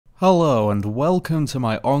Hello and welcome to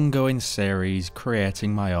my ongoing series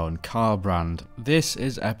creating my own car brand. This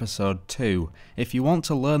is episode 2. If you want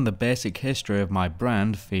to learn the basic history of my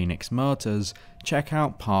brand Phoenix Motors, check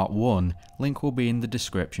out part 1, link will be in the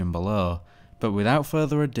description below. But without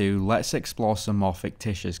further ado, let's explore some more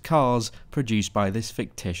fictitious cars produced by this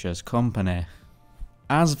fictitious company.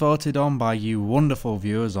 As voted on by you wonderful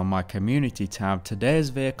viewers on my community tab,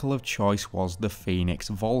 today's vehicle of choice was the Phoenix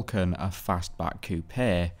Vulcan, a fastback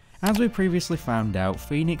coupe. As we previously found out,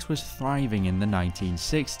 Phoenix was thriving in the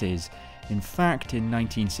 1960s. In fact, in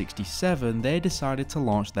 1967 they decided to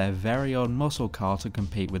launch their very own muscle car to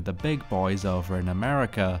compete with the big boys over in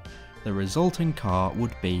America. The resulting car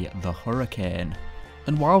would be the Hurricane.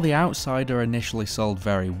 And while the Outsider initially sold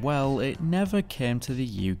very well, it never came to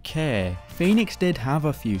the UK. Phoenix did have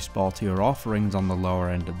a few sportier offerings on the lower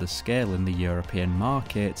end of the scale in the European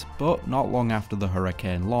market, but not long after the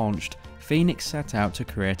Hurricane launched, Phoenix set out to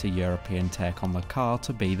create a European take on the car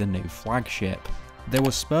to be the new flagship. They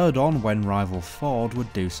were spurred on when rival Ford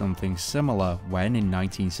would do something similar, when in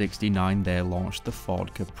 1969 they launched the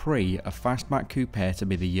Ford Capri, a fastback coupe to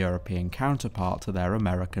be the European counterpart to their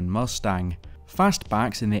American Mustang.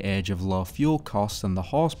 Fastbacks in the age of low fuel costs and the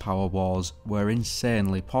horsepower wars were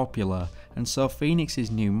insanely popular, and so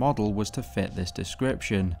Phoenix's new model was to fit this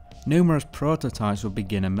description. Numerous prototypes would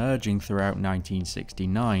begin emerging throughout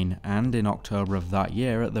 1969, and in October of that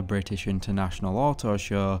year at the British International Auto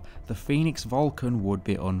Show, the Phoenix Vulcan would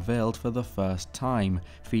be unveiled for the first time,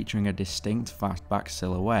 featuring a distinct fastback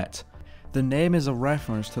silhouette. The name is a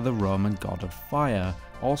reference to the Roman god of fire,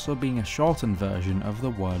 also being a shortened version of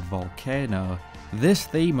the word volcano. This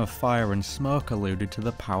theme of fire and smoke alluded to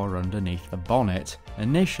the power underneath the bonnet.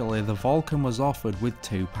 Initially, the Vulcan was offered with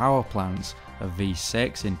two power plants, a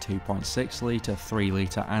V6 in 2.6 litre, 3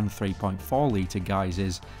 litre and 3.4 litre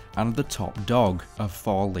guises, and the top dog, a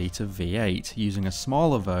 4 litre V8, using a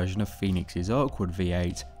smaller version of Phoenix's Oakwood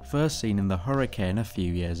V8, first seen in the Hurricane a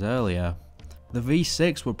few years earlier. The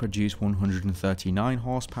V6 would produce 139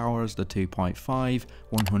 horsepower as the 2.5,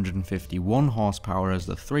 151 horsepower as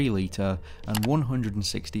the 3 litre, and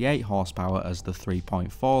 168 horsepower as the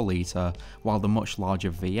 3.4 litre, while the much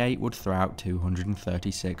larger V8 would throw out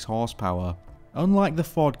 236 horsepower. Unlike the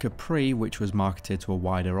Ford Capri, which was marketed to a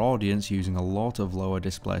wider audience using a lot of lower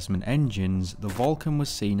displacement engines, the Vulcan was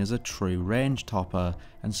seen as a true range topper,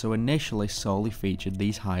 and so initially solely featured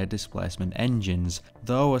these higher displacement engines,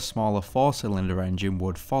 though a smaller 4-cylinder engine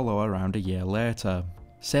would follow around a year later.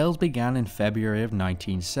 Sales began in February of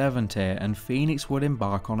 1970, and Phoenix would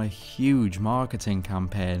embark on a huge marketing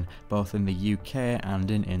campaign, both in the UK and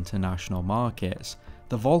in international markets.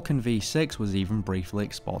 The Vulcan V6 was even briefly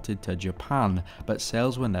exported to Japan, but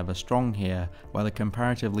sales were never strong here, where the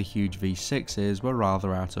comparatively huge V6s were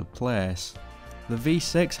rather out of place. The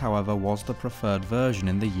V6, however, was the preferred version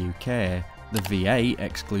in the UK. The V8,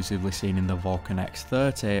 exclusively seen in the Vulcan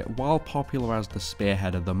X30, while popular as the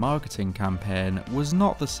spearhead of the marketing campaign, was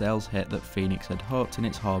not the sales hit that Phoenix had hoped in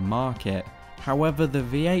its home market. However, the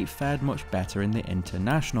V8 fared much better in the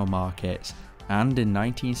international markets, and in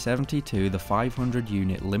 1972 the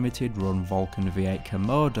 500-unit limited-run Vulcan V8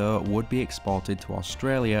 Komodo would be exported to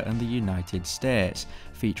Australia and the United States,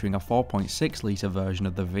 featuring a 4.6 litre version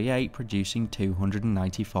of the V8 producing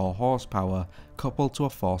 294 horsepower, coupled to a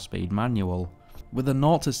 4-speed manual. With a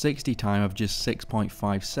 0 to 60 time of just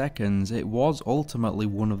 6.5 seconds, it was ultimately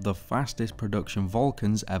one of the fastest production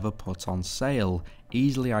Vulcans ever put on sale,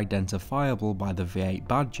 easily identifiable by the V8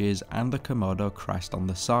 badges and the Komodo crest on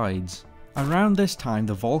the sides. Around this time,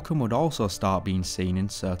 the Vulcan would also start being seen in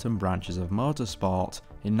certain branches of motorsport.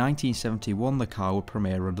 In 1971 the car would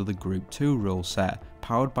premiere under the Group 2 rule set,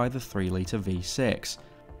 powered by the 3 litre V6.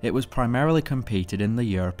 It was primarily competed in the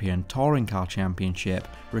European Touring Car Championship,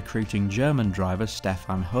 recruiting German driver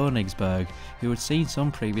Stefan Hoenigsberg, who had seen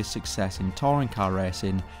some previous success in touring car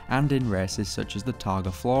racing and in races such as the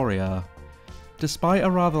Targa Florio. Despite a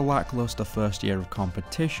rather lackluster first year of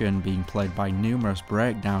competition being plagued by numerous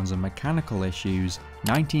breakdowns and mechanical issues,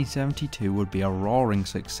 1972 would be a roaring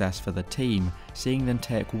success for the team, seeing them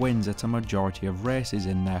take wins at a majority of races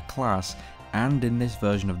in their class, and in this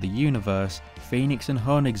version of the universe, Phoenix and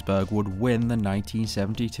Hoenigsberg would win the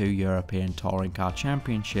 1972 European Touring Car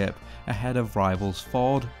Championship ahead of rivals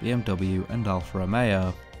Ford, BMW and Alfa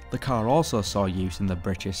Romeo. The car also saw use in the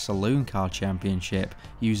British Saloon Car Championship,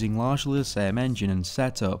 using largely the same engine and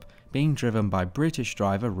setup, being driven by British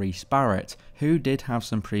driver Rhys Barrett, who did have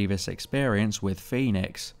some previous experience with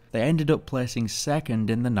Phoenix. They ended up placing second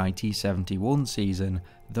in the 1971 season,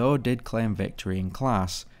 though did claim victory in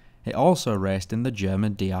class. It also raced in the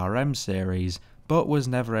German DRM series, but was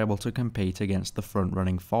never able to compete against the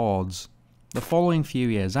front-running Fords. The following few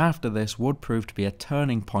years after this would prove to be a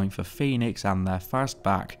turning point for Phoenix and their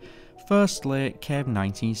fastback. Firstly came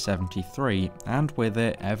 1973, and with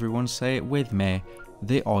it, everyone say it with me,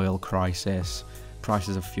 the oil crisis.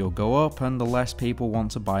 Prices of fuel go up and the less people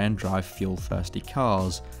want to buy and drive fuel-thirsty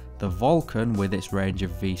cars. The Vulcan, with its range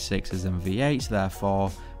of V6s and V8s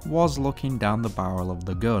therefore, was looking down the barrel of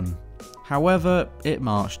the gun. However, it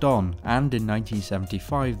marched on, and in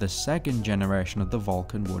 1975 the second generation of the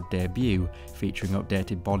Vulcan would debut, featuring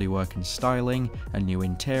updated bodywork and styling, a new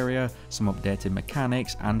interior, some updated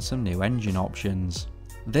mechanics and some new engine options.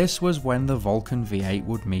 This was when the Vulcan V8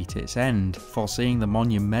 would meet its end. Foreseeing the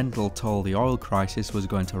monumental toll the oil crisis was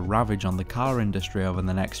going to ravage on the car industry over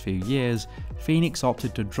the next few years, Phoenix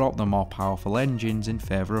opted to drop the more powerful engines in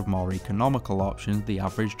favour of more economical options the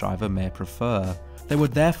average driver may prefer. They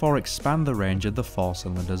would therefore expand the range of the 4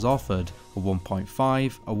 cylinders offered, a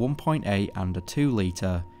 1.5, a 1.8 and a 2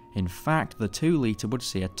 litre. In fact, the 2 litre would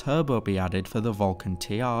see a turbo be added for the Vulcan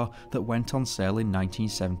TR that went on sale in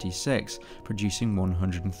 1976, producing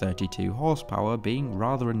 132 horsepower, being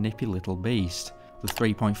rather a nippy little beast. The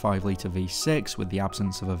 3.5 litre V6, with the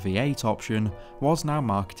absence of a V8 option, was now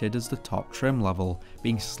marketed as the top trim level,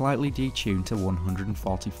 being slightly detuned to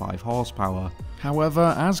 145 horsepower.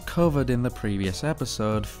 However, as covered in the previous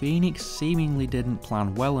episode, Phoenix seemingly didn't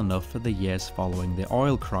plan well enough for the years following the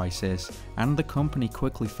oil crisis, and the company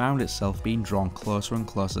quickly found itself being drawn closer and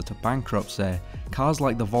closer to bankruptcy. Cars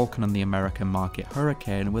like the Vulcan and the American market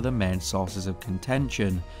Hurricane were the main sources of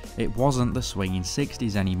contention. It wasn't the swinging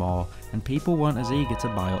 60s anymore, and people weren't as eager to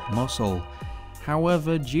buy up muscle.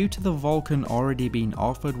 However, due to the Vulcan already being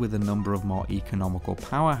offered with a number of more economical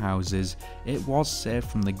powerhouses, it was saved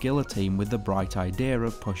from the guillotine with the bright idea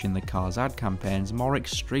of pushing the car's ad campaigns more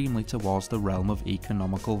extremely towards the realm of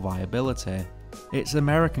economical viability. Its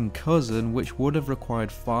American cousin, which would have required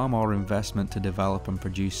far more investment to develop and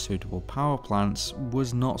produce suitable power plants,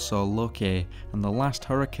 was not so lucky, and the last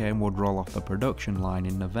Hurricane would roll off the production line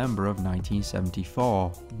in November of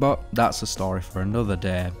 1974. But that's a story for another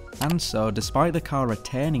day. And so, despite the car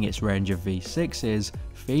retaining its range of V6s,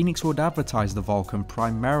 Phoenix would advertise the Vulcan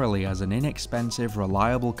primarily as an inexpensive,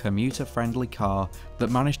 reliable, commuter-friendly car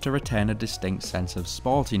that managed to retain a distinct sense of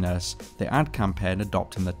sportiness, the ad campaign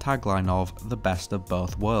adopting the tagline of "the best of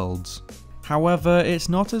both worlds." However, it's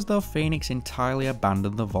not as though Phoenix entirely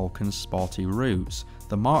abandoned the Vulcan's sporty roots.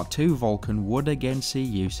 The Mark II Vulcan would again see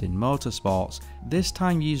use in motorsports, this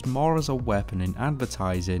time used more as a weapon in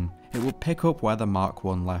advertising. It would pick up where the Mark I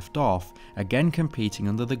left off, again competing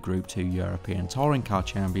under the Group 2 European Touring Car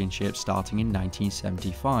Championship starting in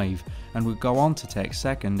 1975, and would go on to take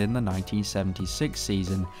second in the 1976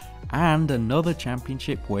 season, and another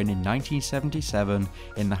championship win in 1977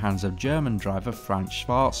 in the hands of German driver Franz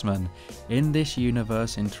Schwarzmann, in this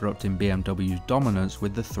universe interrupting BMW's dominance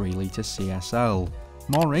with the 3 litre CSL.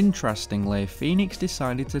 More interestingly, Phoenix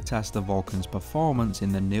decided to test the Vulcan's performance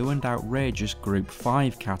in the new and outrageous Group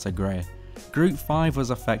 5 category. Group 5 was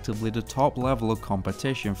effectively the top level of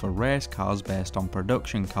competition for race cars based on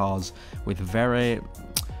production cars, with very,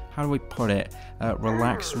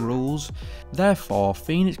 relaxed rules. Therefore,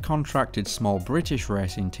 Phoenix contracted small British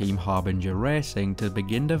racing team Harbinger Racing to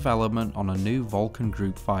begin development on a new Vulcan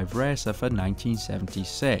Group 5 racer for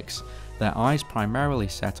 1976. Their eyes primarily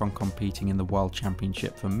set on competing in the World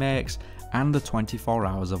Championship for makes and the 24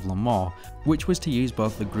 Hours of Le Mans, which was to use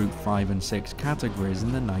both the Group 5 and 6 categories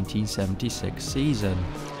in the 1976 season.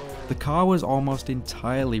 The car was almost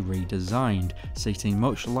entirely redesigned, sitting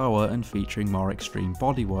much lower and featuring more extreme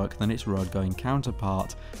bodywork than its road-going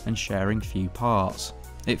counterpart, and sharing few parts.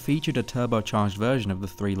 It featured a turbocharged version of the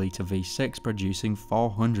 3 litre V6 producing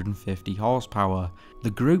 450 horsepower.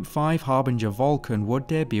 The Group 5 Harbinger Vulcan would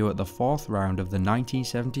debut at the 4th round of the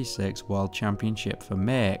 1976 World Championship for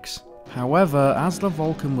makes. However, as the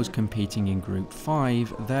Vulcan was competing in Group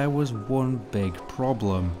 5, there was one big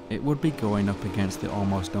problem. It would be going up against the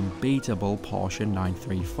almost unbeatable Porsche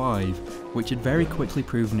 935, which had very quickly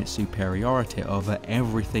proven its superiority over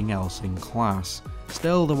everything else in class.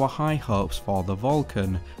 Still, there were high hopes for the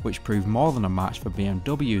Vulcan, which proved more than a match for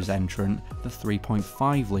BMW's entrant, the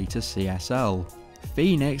 3.5 litre CSL.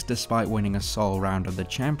 Phoenix, despite winning a sole round of the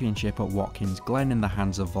championship at Watkins Glen in the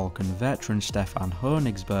hands of Vulcan veteran Stefan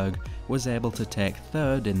Hoenigsberg, was able to take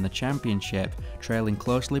third in the championship, trailing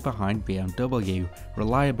closely behind BMW,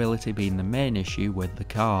 reliability being the main issue with the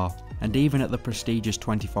car. And even at the prestigious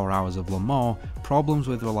 24 Hours of Le Mans, problems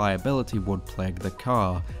with reliability would plague the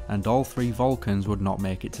car, and all 3 Vulcans would not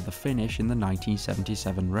make it to the finish in the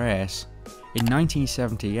 1977 race. In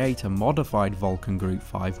 1978, a modified Vulcan Group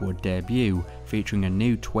 5 would debut, featuring a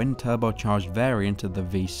new twin turbocharged variant of the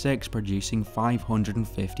V6 producing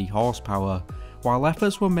 550 horsepower. While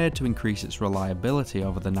efforts were made to increase its reliability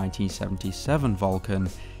over the 1977 Vulcan,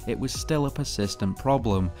 it was still a persistent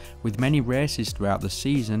problem, with many races throughout the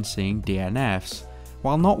season seeing DNFs.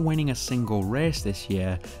 While not winning a single race this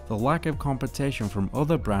year, the lack of competition from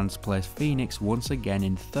other brands placed Phoenix once again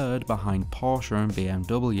in third behind Porsche and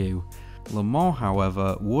BMW. Le Mans,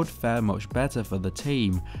 however, would fare much better for the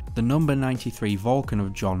team. The number 93 Vulcan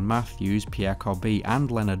of John Matthews, Pierre Corbet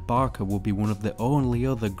and Leonard Barker would be one of the only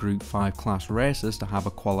other Group 5 class racers to have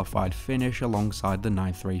a qualified finish alongside the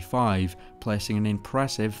 935, placing an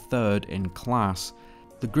impressive third in class.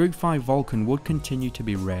 The Group 5 Vulcan would continue to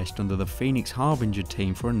be raced under the Phoenix Harbinger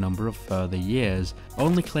team for a number of further years,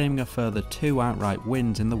 only claiming a further 2 outright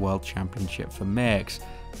wins in the World Championship for makes,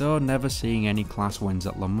 though never seeing any class wins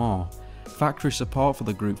at Le Mans. Factory support for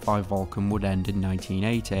the Group 5 Vulcan would end in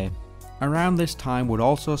 1980. Around this time would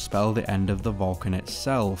also spell the end of the Vulcan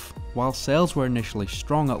itself. While sales were initially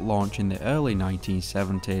strong at launch in the early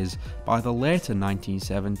 1970s, by the later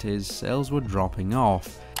 1970s sales were dropping off.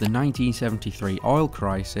 The 1973 oil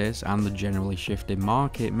crisis and the generally shifting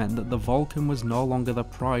market meant that the Vulcan was no longer the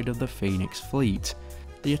pride of the Phoenix fleet.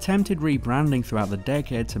 The attempted rebranding throughout the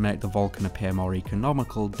decade to make the Vulcan appear more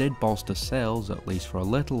economical did bolster sales, at least for a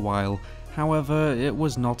little while. However, it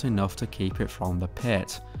was not enough to keep it from the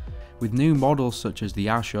pit. With new models such as the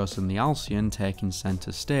Ashos and the Alcyon taking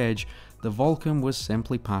centre stage, the Vulcan was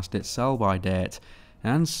simply past its sell-by date,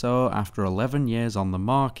 and so after 11 years on the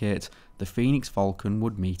market, the Phoenix Vulcan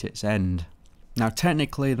would meet its end. Now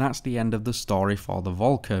technically that's the end of the story for the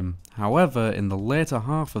Vulcan. However, in the later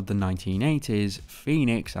half of the 1980s,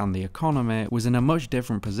 Phoenix and the economy was in a much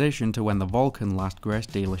different position to when the Vulcan last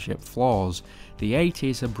graced dealership floors. The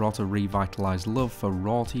 80s had brought a revitalised love for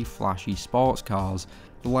raughty, flashy sports cars.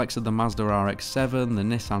 The likes of the Mazda RX-7, the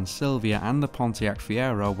Nissan Silvia and the Pontiac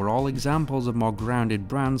Fiero were all examples of more grounded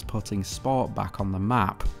brands putting sport back on the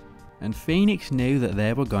map. And Phoenix knew that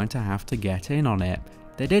they were going to have to get in on it.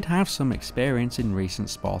 They did have some experience in recent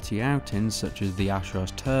sporty outings such as the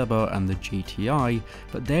Ashos Turbo and the GTI,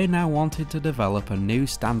 but they now wanted to develop a new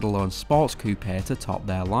standalone sports coupe to top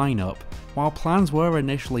their lineup. While plans were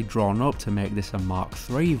initially drawn up to make this a Mark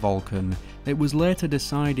III Vulcan, it was later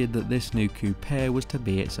decided that this new coupe was to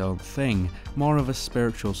be its own thing, more of a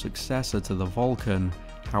spiritual successor to the Vulcan.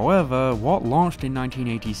 However, what launched in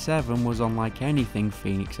 1987 was unlike anything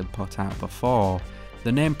Phoenix had put out before.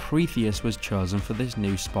 The name Prometheus was chosen for this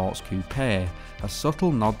new sports coupe, a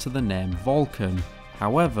subtle nod to the name Vulcan.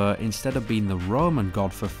 However, instead of being the Roman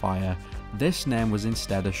god for fire, this name was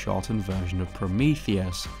instead a shortened version of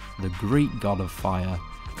Prometheus, the Greek god of fire.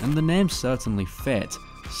 And the name certainly fit.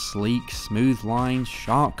 Sleek, smooth lines,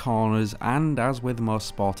 sharp corners, and as with most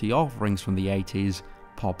sporty offerings from the 80s,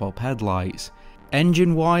 pop-up headlights.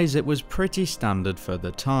 Engine-wise, it was pretty standard for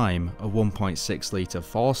the time, a 1.6 litre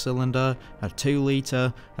 4-cylinder, a 2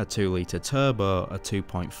 litre, a 2 litre turbo, a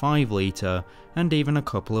 2.5 litre, and even a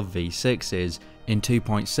couple of V6s, in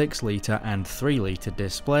 2.6 litre and 3 litre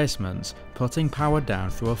displacements, putting power down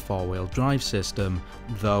through a 4-wheel drive system,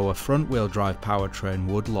 though a front-wheel drive powertrain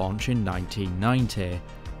would launch in 1990.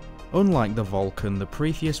 Unlike the Vulcan, the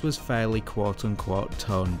Prometheus was fairly quote-unquote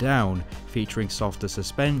toned down, featuring softer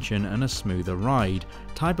suspension and a smoother ride,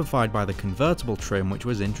 typified by the convertible trim which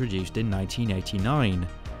was introduced in 1989.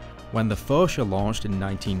 When the Phocea launched in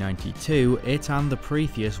 1992, it and the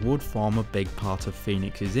Prometheus would form a big part of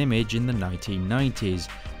Phoenix's image in the 1990s,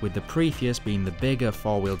 with the Prometheus being the bigger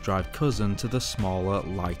 4-wheel drive cousin to the smaller,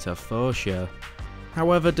 lighter Phocea.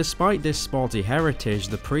 However, despite this sporty heritage,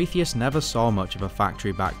 the Prometheus never saw much of a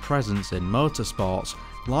factory-backed presence in motorsports,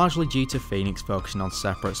 largely due to Phoenix focusing on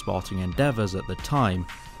separate sporting endeavours at the time,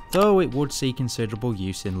 though it would see considerable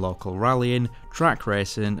use in local rallying, track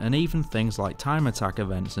racing, and even things like time attack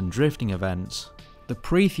events and drifting events. The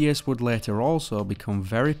Prometheus would later also become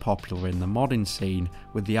very popular in the modding scene,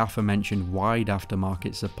 with the aforementioned wide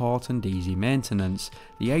aftermarket support and easy maintenance,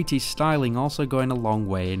 the 80s styling also going a long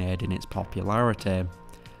way in aiding its popularity.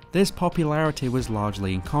 This popularity was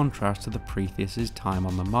largely in contrast to the Prometheus's time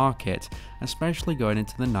on the market, especially going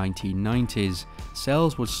into the 1990s.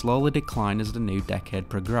 Sales would slowly decline as the new decade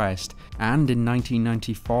progressed, and in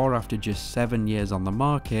 1994, after just 7 years on the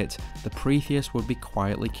market, the Prometheus would be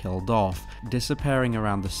quietly killed off, disappearing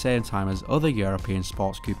around the same time as other European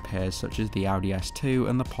sports coupes such as the Audi S2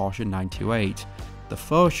 and the Porsche 928. The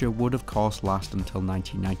Phocea would of course last until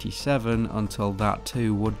 1997, until that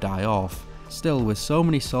too would die off. Still, with so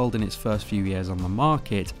many sold in its first few years on the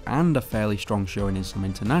market, and a fairly strong showing in some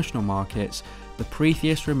international markets, the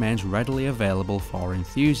Protheus remains readily available for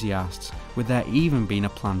enthusiasts, with there even being a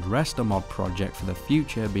planned rester mod project for the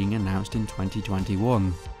future being announced in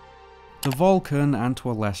 2021. The Vulcan, and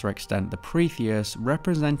to a lesser extent the Protheus,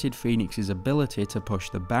 represented Phoenix's ability to push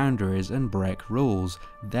the boundaries and break rules,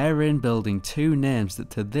 therein building two names that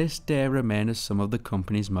to this day remain as some of the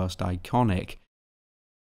company's most iconic.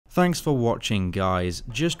 Thanks for watching guys.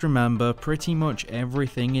 Just remember, pretty much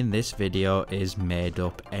everything in this video is made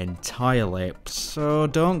up entirely, so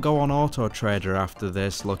don't go on Auto Trader after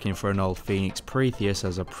this looking for an old Phoenix Protheus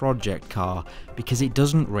as a project car, because it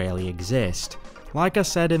doesn't really exist. Like I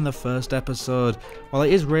said in the first episode, while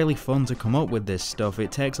it is really fun to come up with this stuff,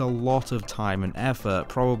 it takes a lot of time and effort,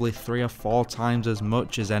 probably 3 or 4 times as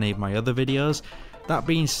much as any of my other videos. That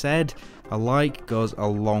being said, a like goes a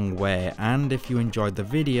long way, and if you enjoyed the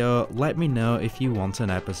video, let me know if you want an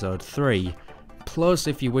episode 3. Plus,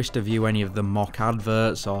 if you wish to view any of the mock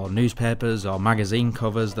adverts or newspapers or magazine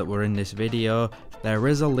covers that were in this video, there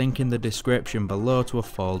is a link in the description below to a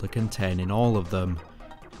folder containing all of them.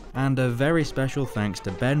 And a very special thanks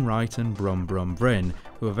to Ben Wright and Brum Brum Bryn,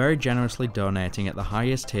 who are very generously donating at the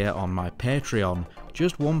highest tier on my Patreon.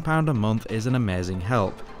 Just £1 a month is an amazing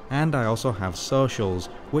help, and I also have socials,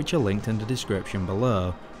 which are linked in the description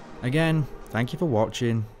below. Again, thank you for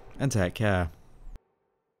watching, and take care.